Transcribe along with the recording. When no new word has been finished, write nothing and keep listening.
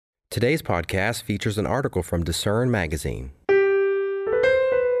Today's podcast features an article from Discern Magazine.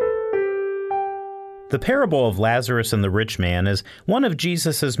 The parable of Lazarus and the rich man is one of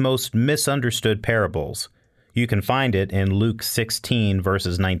Jesus' most misunderstood parables. You can find it in Luke 16,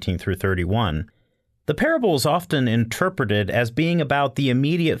 verses 19 through 31. The parable is often interpreted as being about the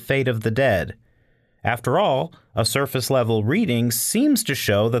immediate fate of the dead. After all, a surface-level reading seems to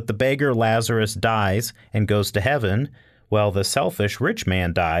show that the beggar Lazarus dies and goes to heaven, while the selfish rich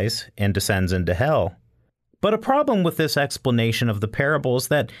man dies and descends into hell. But a problem with this explanation of the parable is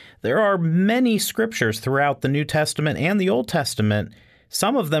that there are many scriptures throughout the New Testament and the Old Testament,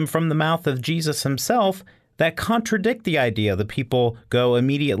 some of them from the mouth of Jesus himself, that contradict the idea that people go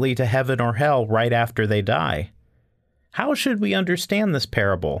immediately to heaven or hell right after they die. How should we understand this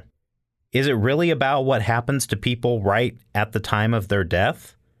parable? Is it really about what happens to people right at the time of their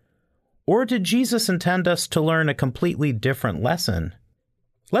death? Or did Jesus intend us to learn a completely different lesson?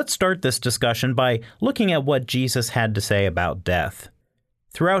 Let's start this discussion by looking at what Jesus had to say about death.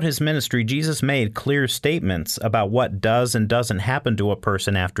 Throughout his ministry, Jesus made clear statements about what does and doesn't happen to a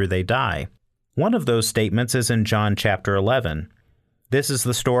person after they die. One of those statements is in John chapter 11. This is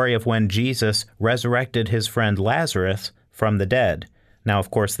the story of when Jesus resurrected his friend Lazarus from the dead. Now,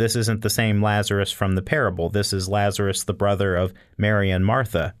 of course, this isn't the same Lazarus from the parable. This is Lazarus, the brother of Mary and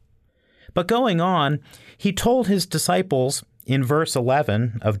Martha. But going on, he told his disciples in verse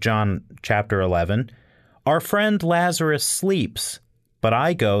 11 of John chapter 11, "Our friend Lazarus sleeps, but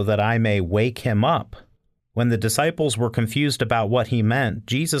I go that I may wake him up." When the disciples were confused about what he meant,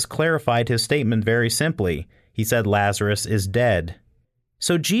 Jesus clarified his statement very simply. He said Lazarus is dead.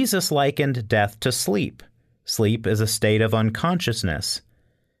 So Jesus likened death to sleep. Sleep is a state of unconsciousness.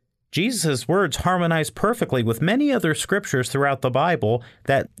 Jesus' words harmonize perfectly with many other scriptures throughout the Bible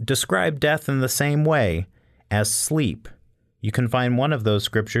that describe death in the same way, as sleep. You can find one of those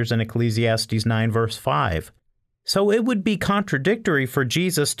scriptures in Ecclesiastes 9, verse 5. So it would be contradictory for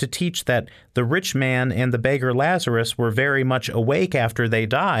Jesus to teach that the rich man and the beggar Lazarus were very much awake after they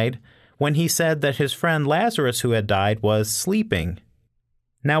died, when he said that his friend Lazarus who had died was sleeping.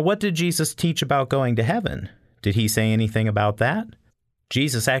 Now, what did Jesus teach about going to heaven? Did he say anything about that?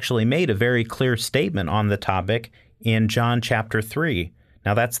 Jesus actually made a very clear statement on the topic in John chapter 3.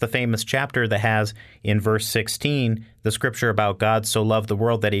 Now, that's the famous chapter that has, in verse 16, the scripture about God so loved the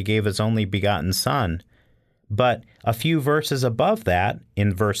world that he gave his only begotten Son. But a few verses above that,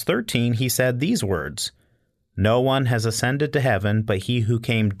 in verse 13, he said these words, "No one has ascended to heaven but he who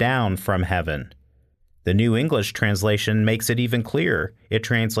came down from heaven." The New English translation makes it even clearer. It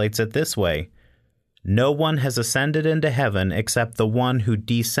translates it this way, "No one has ascended into heaven except the one who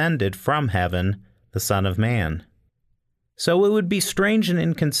descended from heaven, the Son of Man." So it would be strange and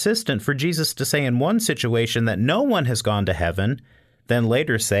inconsistent for Jesus to say in one situation that no one has gone to heaven, then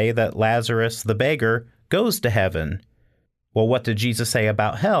later say that Lazarus the beggar goes to heaven. Well, what did Jesus say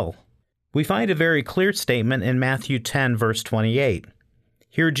about hell? We find a very clear statement in Matthew 10, verse 28.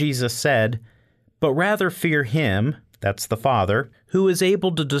 Here Jesus said, "But rather fear him," that's the Father, "who is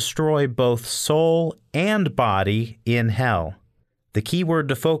able to destroy both soul and body in hell." The key word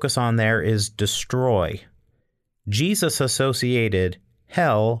to focus on there is destroy. Jesus associated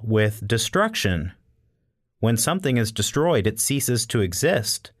hell with destruction. When something is destroyed, it ceases to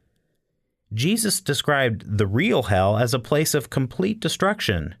exist. Jesus described the real hell as a place of complete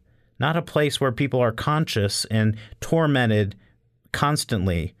destruction, not a place where people are conscious and tormented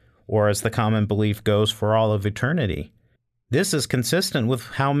constantly, or as the common belief goes, for all of eternity. This is consistent with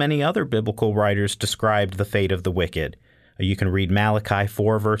how many other biblical writers described the fate of the wicked. You can read Malachi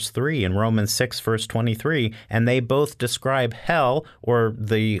 4, verse 3, and Romans 6, verse 23, and they both describe hell, or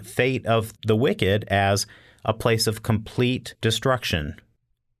the fate of the wicked, as a place of complete destruction.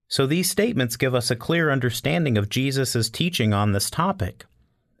 So these statements give us a clear understanding of Jesus' teaching on this topic.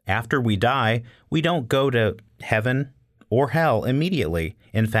 After we die, we don't go to heaven or hell immediately.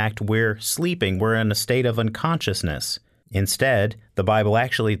 In fact, we're sleeping. We're in a state of unconsciousness. Instead, the Bible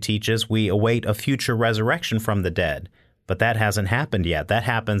actually teaches we await a future resurrection from the dead. But that hasn't happened yet. That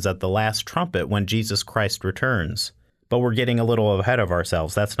happens at the last trumpet when Jesus Christ returns. But we're getting a little ahead of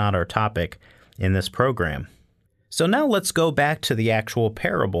ourselves. That's not our topic in this program. So now let's go back to the actual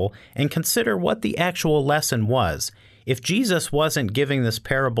parable and consider what the actual lesson was. If Jesus wasn't giving this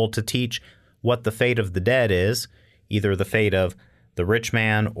parable to teach what the fate of the dead is, either the fate of the rich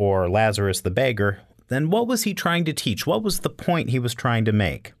man or Lazarus the beggar, then what was he trying to teach? What was the point he was trying to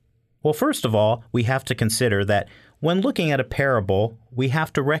make? Well, first of all, we have to consider that when looking at a parable, we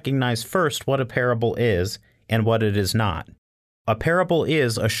have to recognize first what a parable is and what it is not. A parable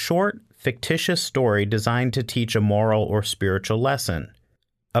is a short, fictitious story designed to teach a moral or spiritual lesson.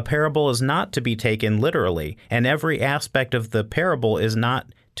 A parable is not to be taken literally, and every aspect of the parable is not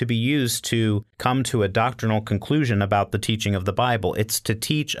to be used to come to a doctrinal conclusion about the teaching of the Bible. It's to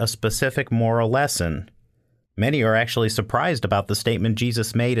teach a specific moral lesson. Many are actually surprised about the statement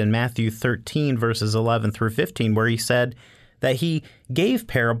Jesus made in Matthew 13, verses 11 through 15, where he said that he gave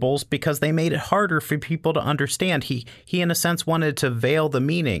parables because they made it harder for people to understand. He in a sense, wanted to veil the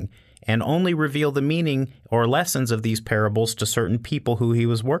meaning and only reveal the meaning or lessons of these parables to certain people who he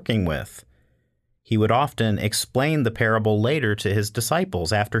was working with. He would often explain the parable later to his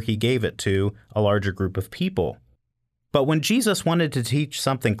disciples after he gave it to a larger group of people. But when Jesus wanted to teach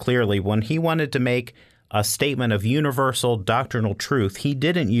something clearly, when he wanted to make a statement of universal doctrinal truth, he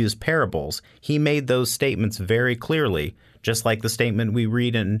didn't use parables. He made those statements very clearly, just like the statement we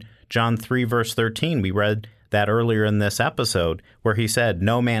read in John 3, verse 13. We read that earlier in this episode, where he said,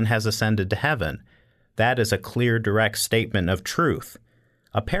 "No man has ascended to heaven." That is a clear, direct statement of truth.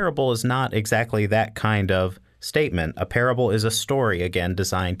 A parable is not exactly that kind of statement. A parable is a story, again,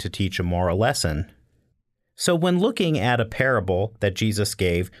 designed to teach a moral lesson. So when looking at a parable that Jesus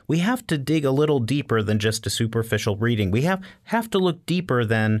gave, we have to dig a little deeper than just a superficial reading. We have to look deeper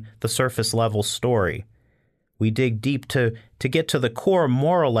than the surface level story. We dig deep to get to the core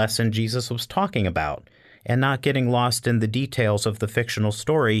moral lesson Jesus was talking about, and not getting lost in the details of the fictional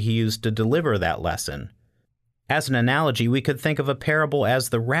story he used to deliver that lesson. As an analogy, we could think of a parable as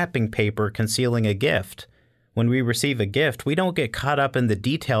the wrapping paper concealing a gift. When we receive a gift, we don't get caught up in the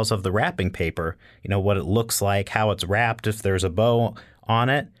details of the wrapping paper, what it looks like, how it's wrapped, if there's a bow on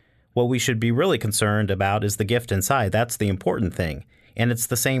it. What we should be really concerned about is the gift inside. That's the important thing. And it's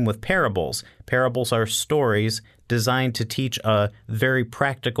the same with parables. Parables are stories designed to teach a very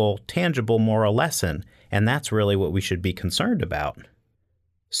practical, tangible moral lesson, and that's really what we should be concerned about.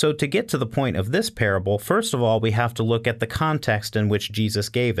 So to get to the point of this parable, first of all, we have to look at the context in which Jesus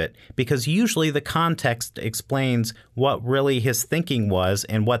gave it, because usually the context explains what really his thinking was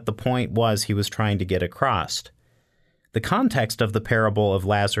and what the point was he was trying to get across. The context of the parable of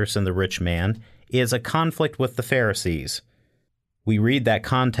Lazarus and the rich man is a conflict with the Pharisees. We read that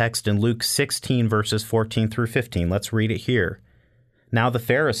context in Luke 16, verses 14 through 15. Let's read it here. Now the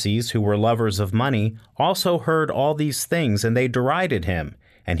Pharisees, who were lovers of money, also heard all these things, and they derided him.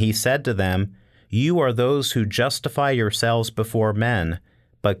 And he said to them, "You are those who justify yourselves before men,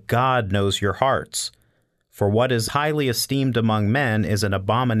 but God knows your hearts. For what is highly esteemed among men is an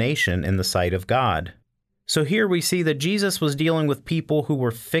abomination in the sight of God." So here we see that Jesus was dealing with people who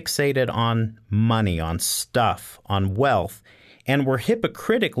were fixated on money, on stuff, on wealth, and were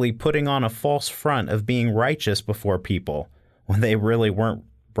hypocritically putting on a false front of being righteous before people when they really weren't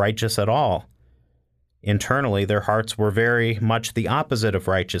righteous at all. Internally, their hearts were very much the opposite of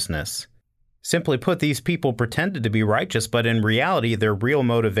righteousness. Simply put, these people pretended to be righteous, but in reality, their real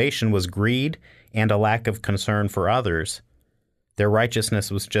motivation was greed and a lack of concern for others. Their righteousness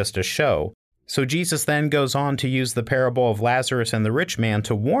was just a show. So Jesus then goes on to use the parable of Lazarus and the rich man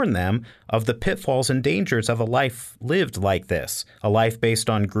to warn them of the pitfalls and dangers of a life lived like this, a life based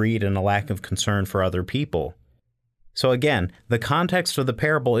on greed and a lack of concern for other people. So again, the context of the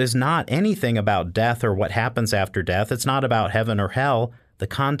parable is not anything about death or what happens after death. It's not about heaven or hell. The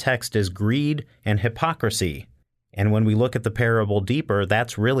context is greed and hypocrisy. And when we look at the parable deeper,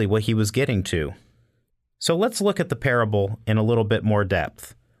 that's really what he was getting to. So let's look at the parable in a little bit more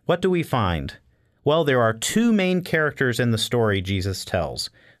depth. What do we find? Well, there are two main characters in the story Jesus tells.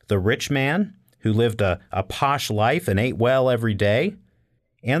 The rich man, who lived a posh life and ate well every day,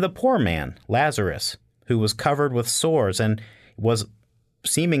 and the poor man, Lazarus, who was covered with sores and was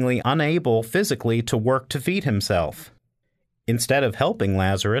seemingly unable physically to work to feed himself. Instead of helping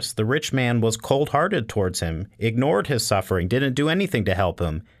Lazarus, the rich man was cold-hearted towards him, ignored his suffering, didn't do anything to help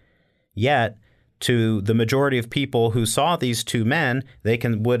him. Yet, to the majority of people who saw these two men, they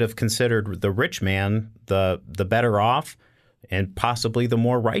would have considered the rich man the better off and possibly the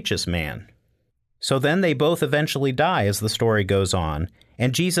more righteous man. So then they both eventually die as the story goes on,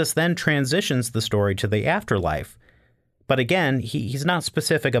 and Jesus then transitions the story to the afterlife. But again, he's not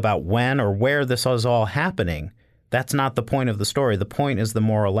specific about when or where this is all happening. That's not the point of the story. The point is the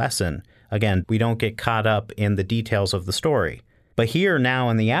moral lesson. Again, we don't get caught up in the details of the story. But here now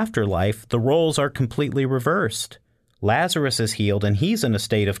in the afterlife, the roles are completely reversed. Lazarus is healed and he's in a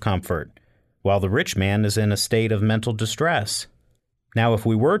state of comfort, while the rich man is in a state of mental distress. Now, if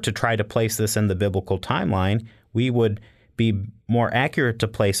we were to try to place this in the biblical timeline, we would be more accurate to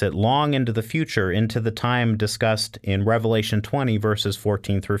place it long into the future, into the time discussed in Revelation 20, verses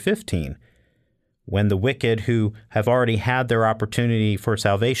 14 through 15, when the wicked who have already had their opportunity for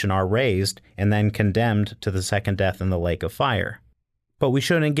salvation are raised and then condemned to the second death in the lake of fire. But we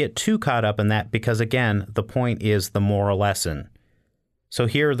shouldn't get too caught up in that because, again, the point is the moral lesson. So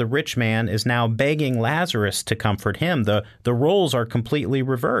here the rich man is now begging Lazarus to comfort him. The roles are completely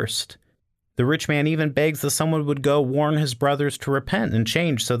reversed. The rich man even begs that someone would go warn his brothers to repent and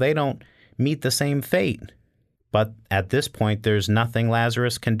change so they don't meet the same fate. But at this point, there's nothing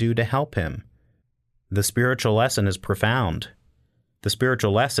Lazarus can do to help him. The spiritual lesson is profound. The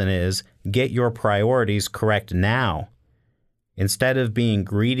spiritual lesson is get your priorities correct now. Instead of being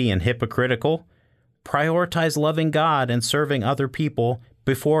greedy and hypocritical, prioritize loving God and serving other people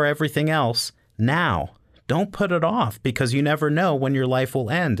before everything else now. Don't put it off because you never know when your life will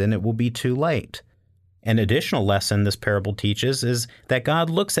end and it will be too late. An additional lesson this parable teaches is that God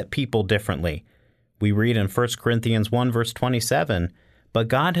looks at people differently. We read in 1 Corinthians 1 verse 27, "But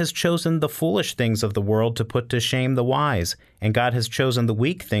God has chosen the foolish things of the world to put to shame the wise, and God has chosen the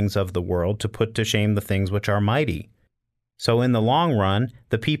weak things of the world to put to shame the things which are mighty." So in the long run,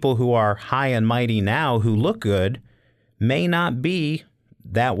 the people who are high and mighty now who look good may not be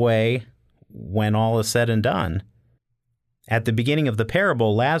that way when all is said and done. At the beginning of the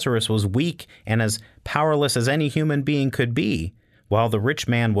parable, Lazarus was weak and as powerless as any human being could be, while the rich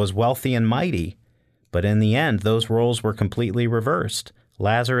man was wealthy and mighty. But in the end, those roles were completely reversed.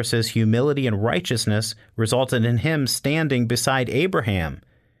 Lazarus' humility and righteousness resulted in him standing beside Abraham,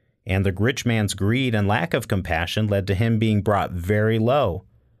 and the rich man's greed and lack of compassion led to him being brought very low.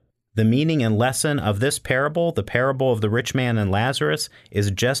 The meaning and lesson of this parable, the parable of the rich man and Lazarus,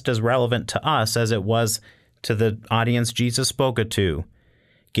 is just as relevant to us as it was to the audience Jesus spoke it to.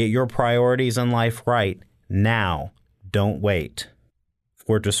 Get your priorities in life right now. Don't wait.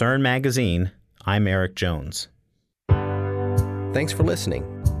 For Discern Magazine, I'm Eric Jones. Thanks for listening.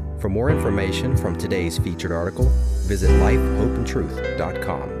 For more information from today's featured article, visit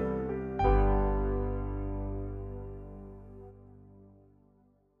lifehopeandtruth.com.